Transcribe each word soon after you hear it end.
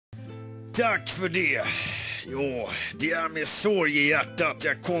Tack för det. Jo, det är med sorg i hjärtat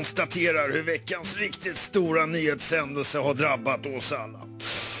jag konstaterar hur veckans riktigt stora nyhetshändelse har drabbat oss alla.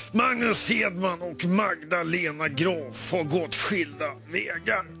 Magnus Hedman och Magdalena Graf har gått skilda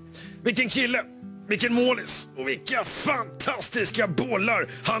vägar. Vilken kille, vilken målis och vilka fantastiska bollar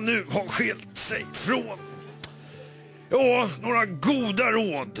han nu har skilt sig från. Ja, några goda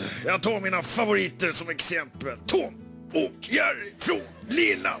råd. Jag tar mina favoriter som exempel. Tom och Jerry från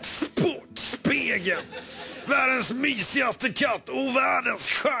Lilla Sportspegeln. Världens mysigaste katt och världens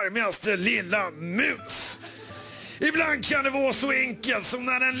charmigaste lilla mus. Ibland kan det vara så enkelt som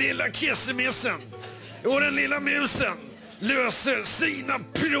när den lilla kissemissen och den lilla musen löser sina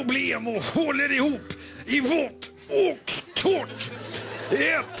problem och håller ihop i vått och torrt.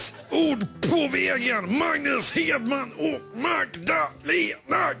 Ett ord på vägen. Magnus Hedman och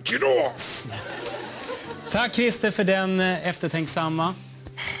Magdalena Graf. Tack Christer för den eftertänksamma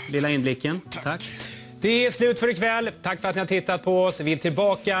lilla inblicken. Tack. Det är slut för ikväll. Tack för att ni har tittat på oss. Vi är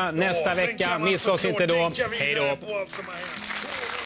tillbaka nästa vecka. Missa oss inte då. Hej då.